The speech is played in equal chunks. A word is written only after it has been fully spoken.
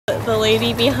the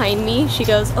lady behind me, she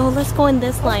goes, oh, let's go in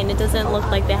this line. It doesn't look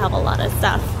like they have a lot of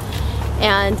stuff.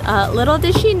 And little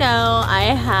did she know,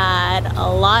 I had a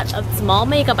lot of small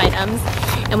makeup items.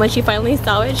 And when she finally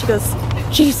saw it, she goes,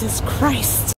 Jesus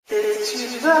Christ. Good morning.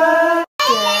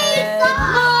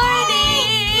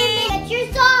 Get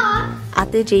your socks.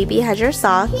 Ate JB has your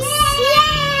socks. The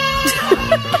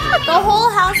whole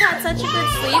house had such a good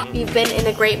sleep. We've been in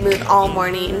a great mood all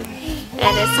morning.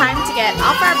 And it's time to get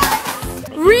off our butts.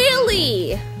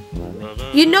 Really?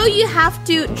 You know you have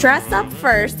to dress up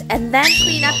first and then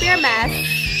clean up your mess.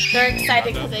 They're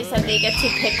excited because they said they get to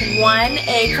pick one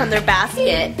egg from their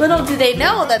basket. Little do they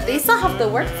know that they still have to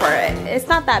work for it. It's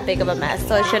not that big of a mess,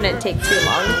 so it shouldn't take too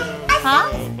long. Huh?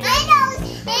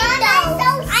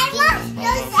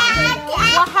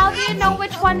 Well, how do you know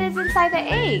which one is inside the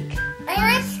egg? I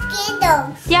want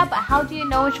Skittles. Yeah, but how do you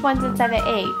know which one's inside the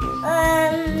egg?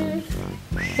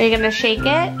 Are you gonna shake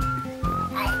it?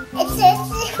 It says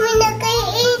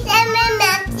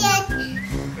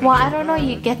Well, I don't know.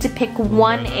 You get to pick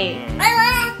one egg. I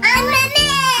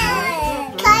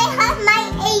have my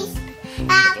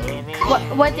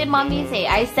egg. What did mommy say?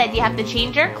 I said you have to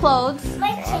change your clothes,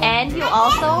 and you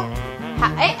also.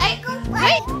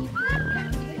 Wait.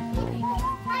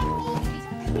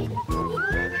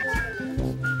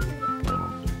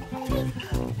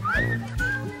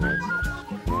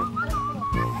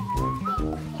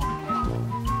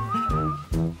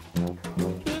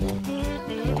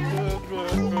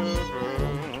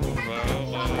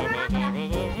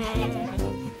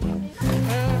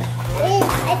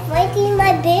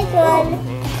 My big one.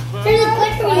 There's a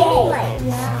good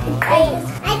one.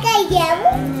 I got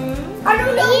yellow. I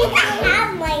don't know if I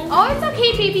have mine. Oh, it's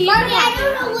okay, baby. Mommy, I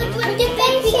don't know which one to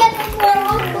pick because we're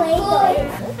all playing.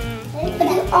 But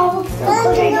it's all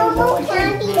no more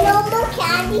candy, no more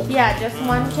candy. Yeah, just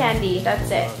one candy.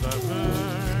 That's it.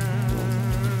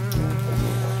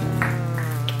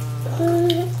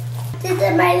 This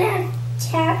is my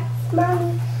last chance,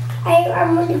 Mommy.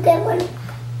 I'm going to get one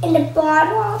in the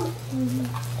bottom.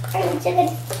 I'm just going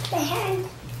to put the hand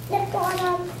in the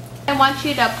bottom. I want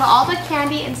you to put all the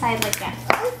candy inside like that.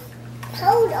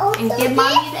 And give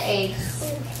mommy the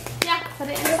eggs. Yeah, put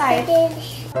it inside.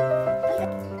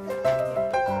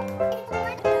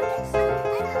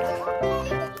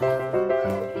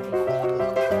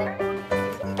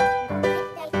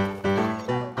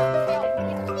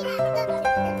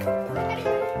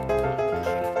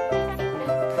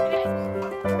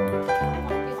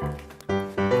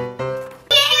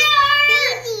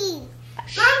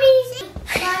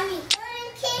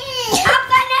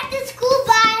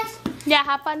 Yeah,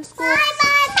 have fun school. Bye,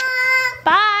 Mom.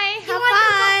 Bye. Have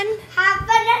fun. Have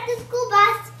fun at the school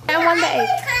bus. I won the egg.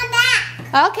 Come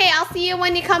back. Okay, I'll see you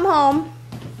when you come home.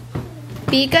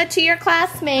 Be good to your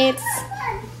classmates.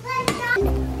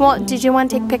 Well, did you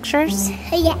want to take pictures?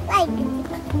 Yeah, I do.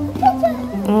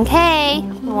 Okay.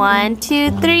 1,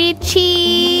 2, 3,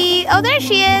 cheese. Oh, there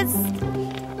she is.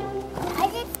 I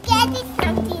just get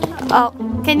something. Oh,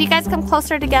 can you guys come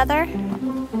closer together?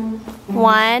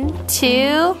 1,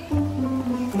 2.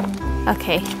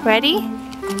 Okay, ready?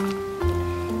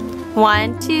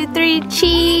 1, 2, 3,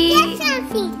 cheese. Get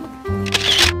something.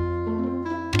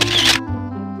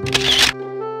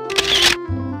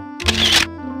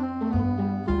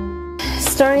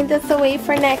 Storing this away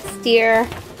for next year.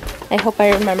 I hope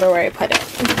I remember where I put it.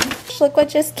 Look what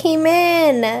just came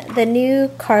in. The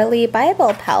new Carly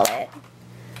Bible palette.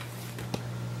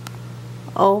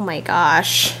 Oh my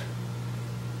gosh.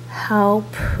 How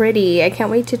pretty. I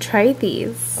can't wait to try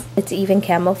these. It's even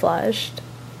camouflaged.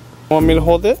 Want me to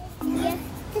hold it? Yeah.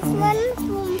 This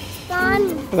one's from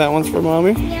Mommy. That one's for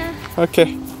mommy? Yeah.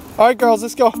 Okay. Alright girls,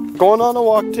 let's go. Going on a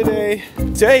walk today.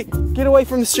 Say, get away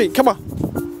from the street. Come on.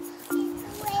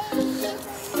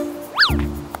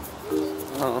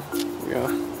 Oh, yeah.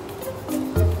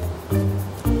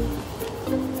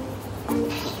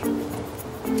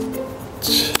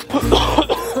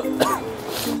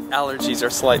 Allergies are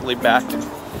slightly back.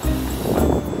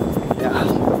 Yeah.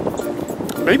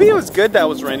 Maybe it was good that it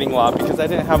was raining a lot because I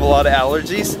didn't have a lot of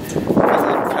allergies. It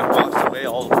kind of washed away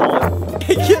all the pollen.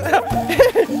 Hey, get out!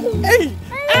 Hey!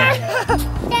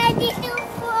 Daddy, too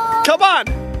full. Come on!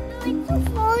 Too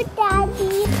full,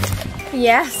 Daddy.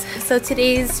 Yes, so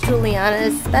today's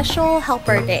Juliana's special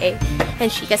helper day and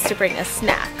she gets to bring a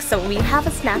snack. So we have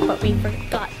a snack but we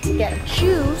forgot to get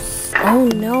juice. Oh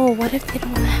no, what if they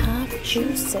don't have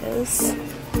juices?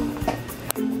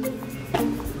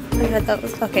 I got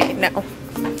those. Okay, no.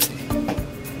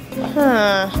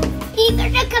 Huh. These are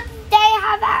the cups they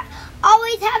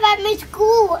always have at my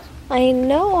school. I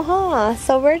know, huh?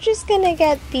 So we're just gonna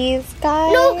get these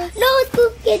guys. No, let's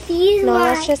go get these No, ones.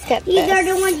 let's just get These this. are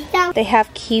the ones that They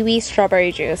have kiwi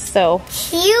strawberry juice, so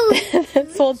cute.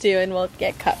 this will do, and we'll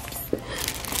get cups.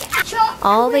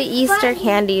 All the Easter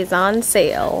candies on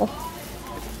sale.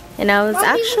 And I was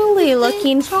actually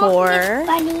looking for...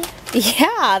 Bunny.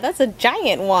 Yeah, that's a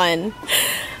giant one.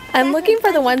 I'm looking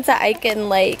for the ones that I can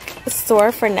like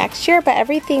store for next year, but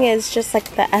everything is just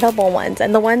like the edible ones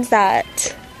and the ones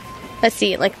that, let's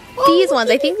see, like these ones.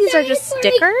 I think these are just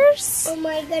stickers. Oh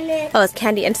my goodness. Oh, it's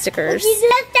candy and stickers.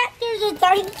 There's a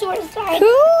dinosaur inside.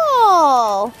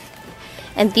 Cool.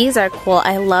 And these are cool.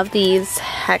 I love these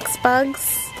hex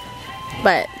bugs,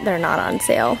 but they're not on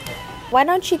sale. Why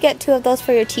don't you get 2 of those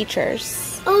for your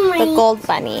teachers? Oh my. The gold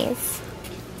bunnies.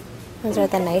 Those are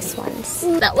the nice ones.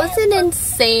 That was an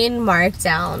insane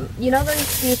markdown. You know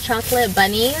these chocolate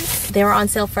bunnies? They were on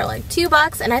sale for like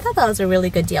 $2, and I thought that was a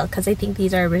really good deal because I think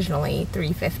these are originally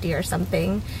 $3.50 or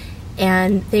something,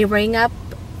 and they rang up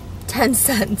 10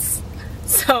 cents.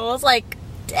 So I was like,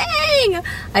 dang!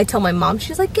 I told my mom,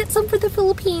 she's like, get some for the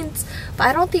Philippines. But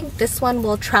I don't think this one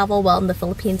will travel well in the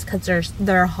Philippines because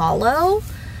they're hollow.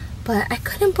 But I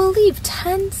couldn't believe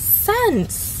 10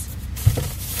 cents.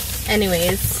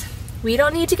 Anyways. We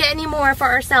don't need to get any more for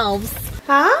ourselves.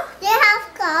 Huh? They have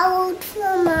gold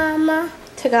for Mama.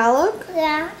 Tagalog?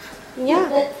 Yeah.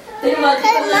 Yeah. Because Mama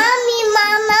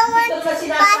wants to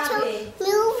watch a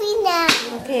movie now.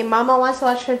 Okay, Mama wants to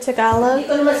watch her Tagalog.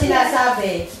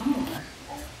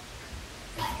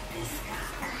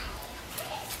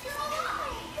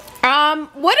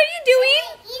 What are you doing?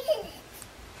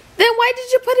 Then why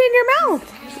did you put it in your mouth?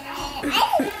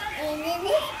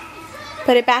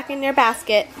 Put it back in your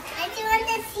basket. I just want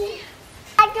to see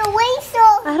the eraser.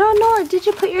 I don't know. Did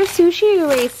you put your sushi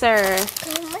eraser?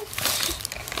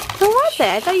 Who was it?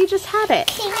 I thought you just had it.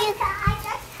 I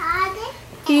just had it.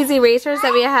 These erasers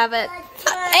that we have at...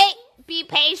 Hey, be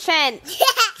patient.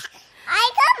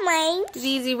 I got mine.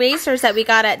 These erasers that we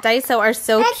got at Daiso are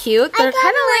so cute. They're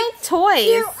kind of like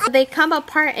toys. They come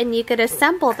apart and you could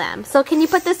assemble them. So can you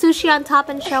put the sushi on top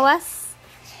and show us?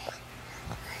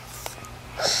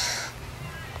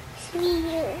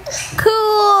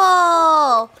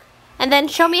 Cool! And then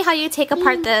show me how you take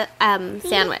apart the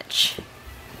sandwich.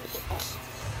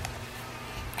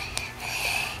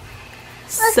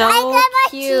 So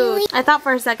cute. I thought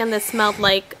for a second this smelled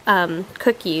like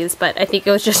cookies, but I think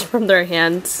it was just from their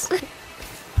hands.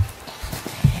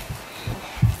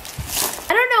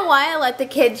 I don't know why I let the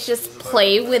kids just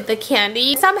play with the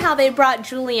candy. Somehow they brought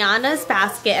Juliana's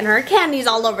basket and her candy's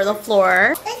all over the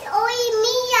floor. It's only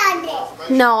me on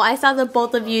it. No, I saw the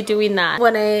both of you doing that.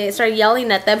 When I started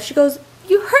yelling at them, she goes,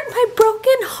 "You hurt my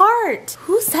broken heart."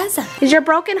 Who says that? Is your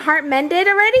broken heart mended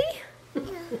already?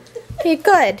 Okay,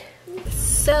 good.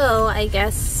 So, I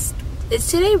guess, is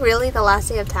today really the last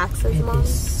day of taxes, Mom?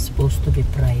 It's supposed to be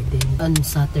Friday. On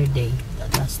Saturday, the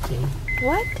last day.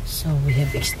 What? So we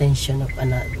have extension of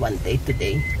another 1 day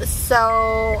today.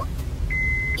 So,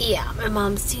 yeah, my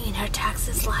mom's doing her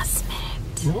taxes last minute.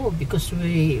 No, because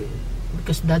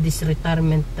Daddy's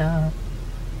retirement. I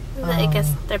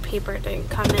guess their paper didn't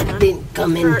come in.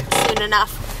 Soon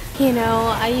enough. You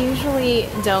know, I usually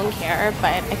don't care,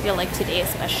 but I feel like today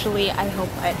especially, I hope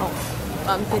I don't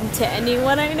bump into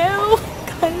anyone I know,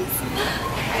 because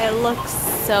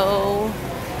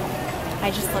I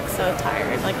just look so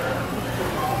tired. Like,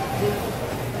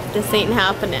 this ain't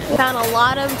happening. Found a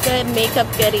lot of good makeup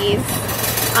goodies.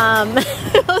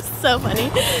 It was so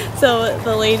funny. So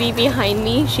the lady behind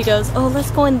me, she goes, "Oh,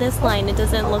 let's go in this line. It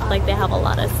doesn't look like they have a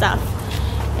lot of stuff."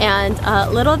 And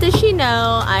little did she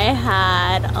know, I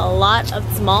had a lot of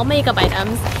small makeup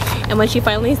items. And when she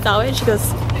finally saw it, she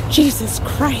goes, "Jesus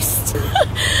Christ."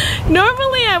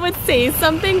 Normally I would say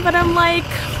something, but I'm like,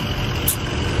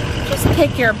 just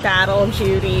pick your battle,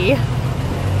 Judy.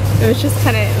 It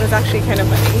was actually kind of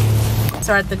funny.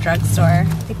 So we're at the drugstore.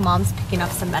 I think Mom's picking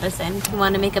up some medicine. We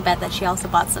want to make a bet that she also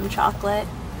bought some chocolate.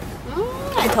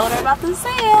 I told her about the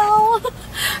sale.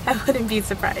 I wouldn't be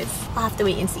surprised. I'll have to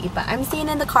wait and see, but I'm staying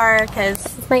in the car because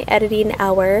it's my editing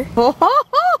hour. Oh,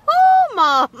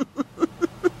 Mom!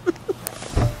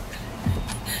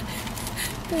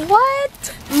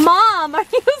 What? Mom, are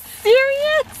you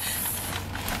serious?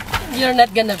 You're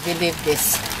not gonna believe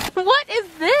this. What is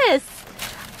this?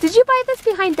 Did you buy this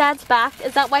behind Dad's back?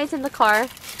 Is that why it's in the car?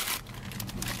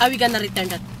 Are we gonna return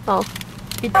that? Oh.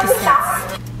 50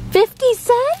 cents. 50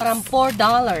 cents? From $4.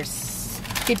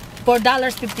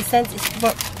 $4.50 is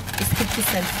 50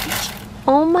 cents each.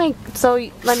 Oh my, so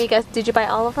let me guess, did you buy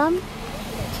all of them?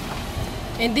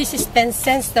 And this is 10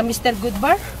 cents, the Mr.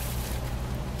 Goodbar.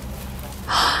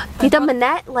 Tita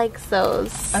Manette likes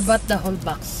those. I bought the whole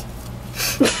box.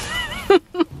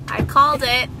 I called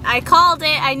it. I called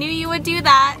it. I knew you would do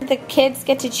that. The kids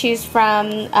get to choose from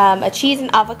a cheese and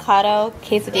avocado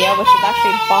quesadilla, which is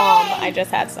actually bomb. I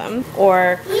just had some.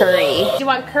 Or curry. Do you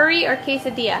want curry or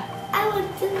quesadilla? I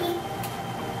want curry.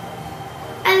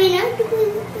 I mean, I'm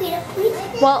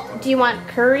doing. Well, do you want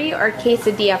curry or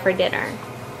quesadilla for dinner?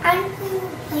 I'm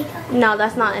doing. No,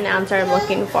 that's not an answer I'm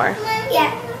looking for.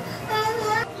 Yeah.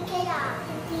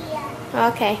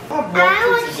 Okay. I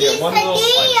want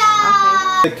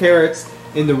quesadilla. The carrots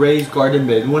in the raised garden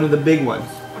bed, one of the big ones.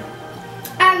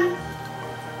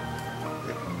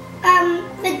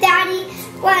 The daddy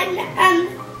one,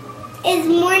 is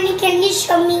morning. Can you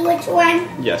show me which one?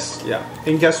 Yes, yeah.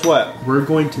 And guess what? We're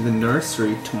going to the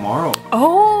nursery tomorrow.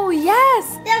 Oh,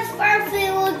 yes. That's for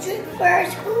field trip for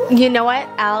school. You know what?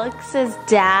 Alex's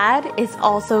dad is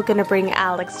also going to bring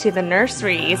Alex to the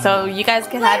nursery. So you guys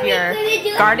can have your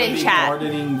garden chat.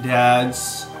 Gardening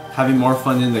dads having more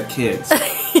fun than the kids.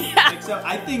 Yeah. Except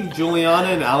I think Juliana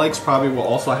and Alex probably will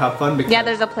also have fun because Yeah,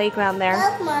 there's a playground there.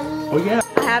 Mommy. oh yeah.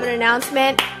 I have an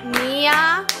announcement.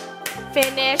 Mia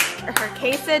finished her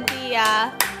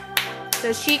quesadilla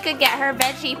so she could get her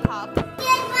veggie pop. Okay.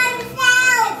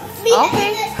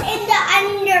 In the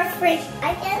under fridge.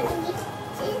 I can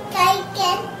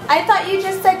I thought you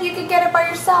just said you could get it by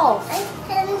yourself. I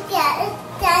can get it.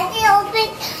 Daddy open.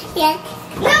 Yes.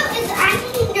 No, it's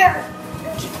under.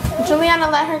 Juliana,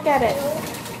 let her get it.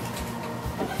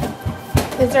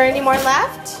 Is there any more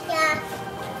left? Yeah.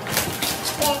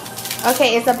 Yes.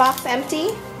 Okay, is the box empty?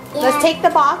 Yeah. Let's take the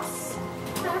box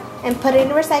and put it in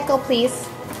recycle, please.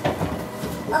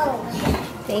 Oh.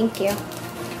 Thank you.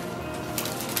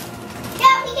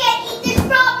 Yeah, we can eat the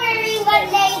strawberry one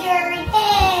later.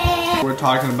 Yeah. We're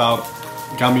talking about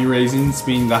gummy raisins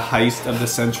being the heist of the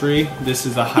century. This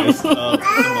is the heist of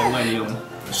the millennium.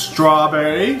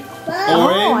 Strawberry, Oh,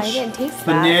 I orange, didn't taste that.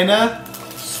 banana.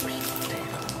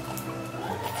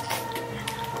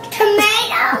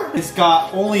 Tomato. It's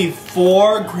got only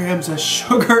 4 grams of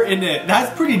sugar in it.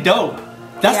 That's pretty dope.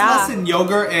 That's Yeah. less than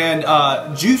yogurt and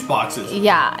juice boxes.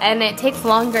 Yeah, and it takes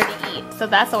longer to eat, so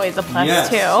that's always a plus Yes.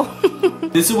 too.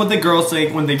 This is what the girls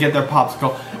say when they get their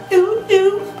popsicle. Ew,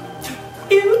 ew,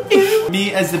 ew, ew.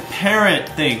 Me as the parent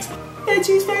thinks,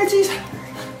 veggies, veggies,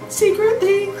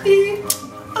 secretly eat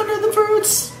under the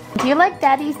fruits. Do you like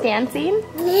Daddy's dancing?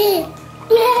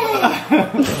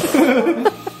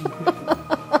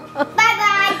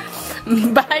 Bye-bye.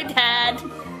 Bye, Dad.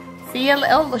 See you.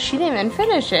 Oh, she didn't even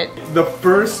finish it. The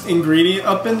first ingredient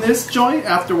up in this joint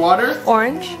after water,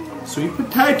 Orange. sweet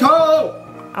potato.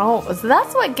 Oh, so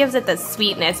that's what gives it the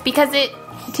sweetness because it,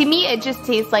 to me, it just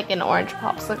tastes like an orange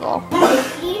popsicle.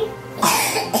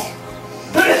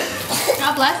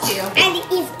 God bless you. And the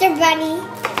Easter Bunny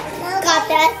got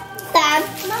us some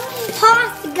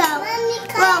popsicle.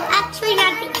 Well, actually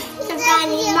not the Easter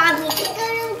Bunny. Mommy.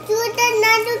 Do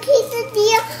another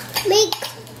quesadilla.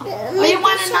 Oh, you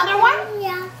want another one?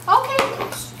 Yeah. Okay.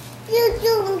 Do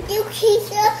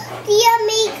quesadilla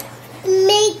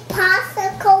make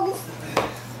popsicles.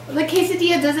 The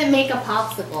quesadilla doesn't make a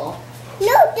popsicle.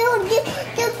 No, do give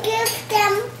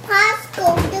them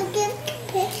popsicles. Do give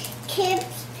kids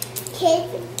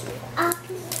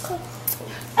popsicles.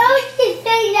 Oh, she's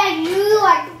saying that you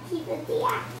are the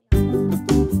quesadilla.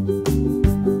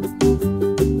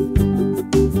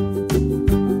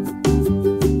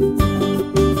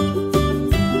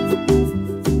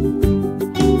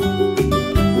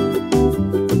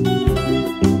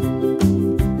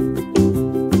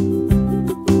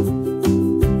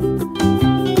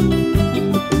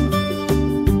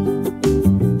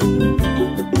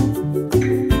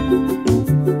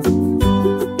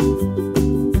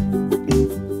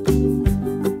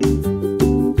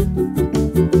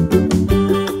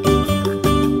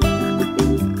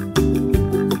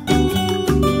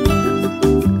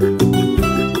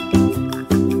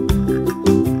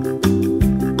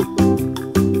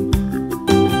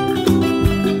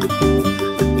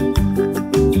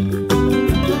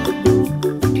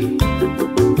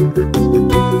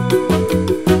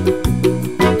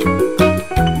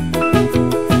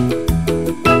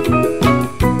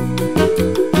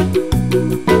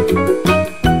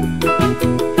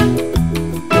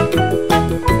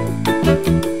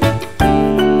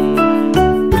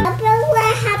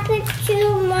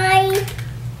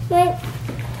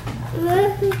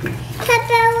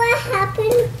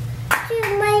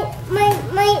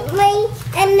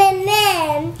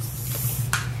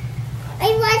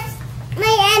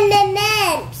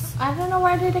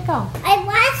 Where did it go? I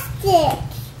lost it.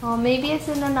 Oh, maybe it's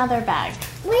in another bag.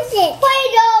 Where's it?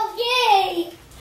 Play-Doh!